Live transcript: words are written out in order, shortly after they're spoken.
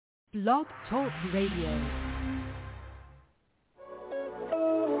Blog Talk Radio.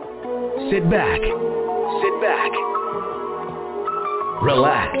 Sit back,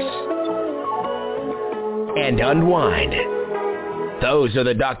 relax, and unwind. Those are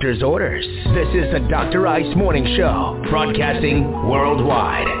the doctor's orders. This is the Dr. Ice Morning Show, broadcasting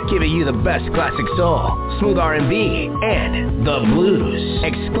worldwide, giving you the best classic soul, smooth R&B, and the blues,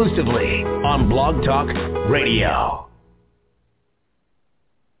 exclusively on Blog Talk Radio.